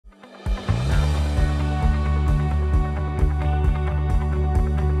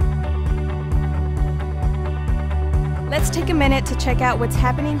let's take a minute to check out what's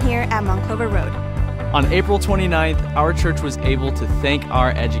happening here at Monclova Road. On April 29th, our church was able to thank our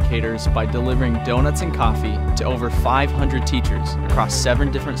educators by delivering donuts and coffee to over 500 teachers across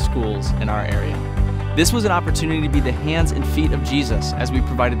 7 different schools in our area. This was an opportunity to be the hands and feet of Jesus as we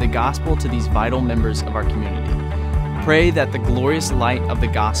provided the gospel to these vital members of our community. Pray that the glorious light of the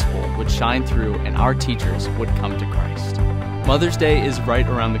gospel would shine through and our teachers would come to Christ. Mother's Day is right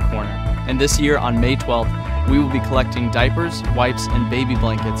around the corner, and this year on May 12th, we will be collecting diapers, wipes, and baby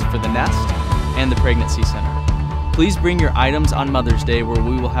blankets for the Nest and the Pregnancy Center. Please bring your items on Mother's Day, where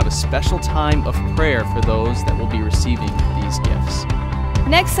we will have a special time of prayer for those that will be receiving these gifts.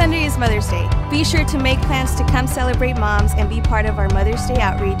 Next Sunday is Mother's Day. Be sure to make plans to come celebrate moms and be part of our Mother's Day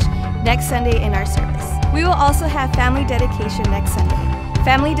outreach next Sunday in our service. We will also have Family Dedication next Sunday.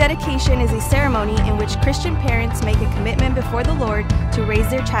 Family Dedication is a ceremony in which Christian parents make a commitment before the Lord to raise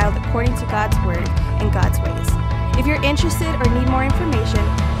their child according to God's Word and God's ways. If you're interested or need more information,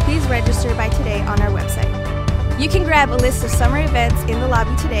 please register by today on our website. You can grab a list of summer events in the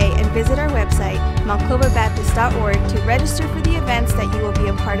lobby today and visit our website, monclovabaptist.org, to register for the events that you will be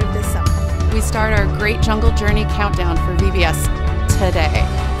a part of this summer. We start our Great Jungle Journey countdown for VBS today.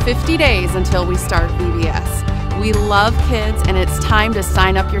 50 days until we start VBS. We love kids, and it's time to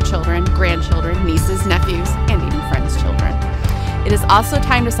sign up your children, grandchildren, nieces, nephews, and even friends' children. It is also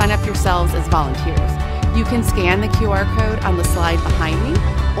time to sign up yourselves as volunteers. You can scan the QR code on the slide behind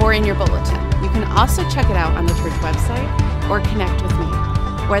me or in your bulletin. You can also check it out on the church website or connect with me.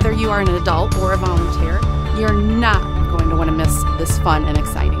 Whether you are an adult or a volunteer, you're not going to want to miss this fun and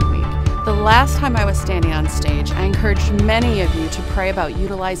exciting week. The last time I was standing on stage, I encouraged many of you to pray about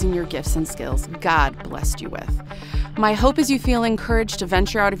utilizing your gifts and skills God blessed you with. My hope is you feel encouraged to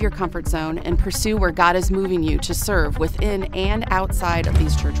venture out of your comfort zone and pursue where God is moving you to serve within and outside of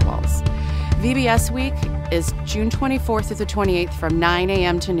these church walls. VBS week is June 24th through the 28th from 9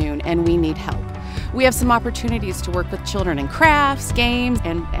 a.m. to noon, and we need help. We have some opportunities to work with children in crafts, games,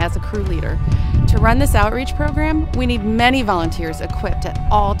 and as a crew leader. To run this outreach program, we need many volunteers equipped at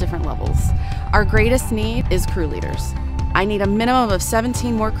all different levels. Our greatest need is crew leaders. I need a minimum of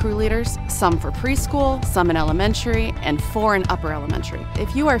 17 more crew leaders, some for preschool, some in elementary, and 4 in upper elementary.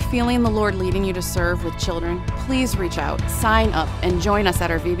 If you are feeling the Lord leading you to serve with children, please reach out, sign up, and join us at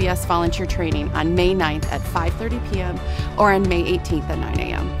our VBS volunteer training on May 9th at 5:30 p.m. or on May 18th at 9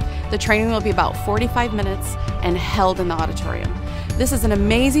 a.m. The training will be about 45 minutes and held in the auditorium. This is an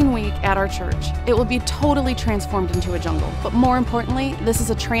amazing week at our church. It will be totally transformed into a jungle, but more importantly, this is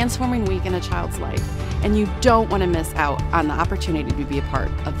a transforming week in a child's life, and you don't want to miss out on the opportunity to be a part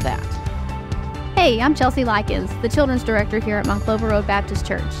of that. Hey, I'm Chelsea Lykins, the Children's Director here at Monclova Road Baptist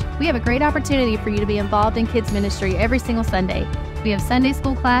Church. We have a great opportunity for you to be involved in kids ministry every single Sunday. We have Sunday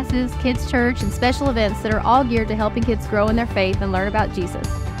school classes, kids church, and special events that are all geared to helping kids grow in their faith and learn about Jesus.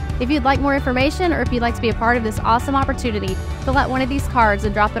 If you'd like more information, or if you'd like to be a part of this awesome opportunity, fill out one of these cards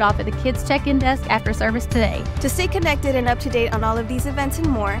and drop it off at the kids check-in desk after service today. To stay connected and up to date on all of these events and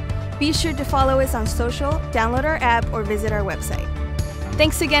more, be sure to follow us on social, download our app, or visit our website.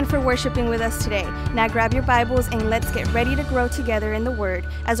 Thanks again for worshiping with us today. Now grab your Bibles and let's get ready to grow together in the Word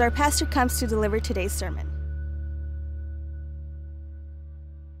as our pastor comes to deliver today's sermon.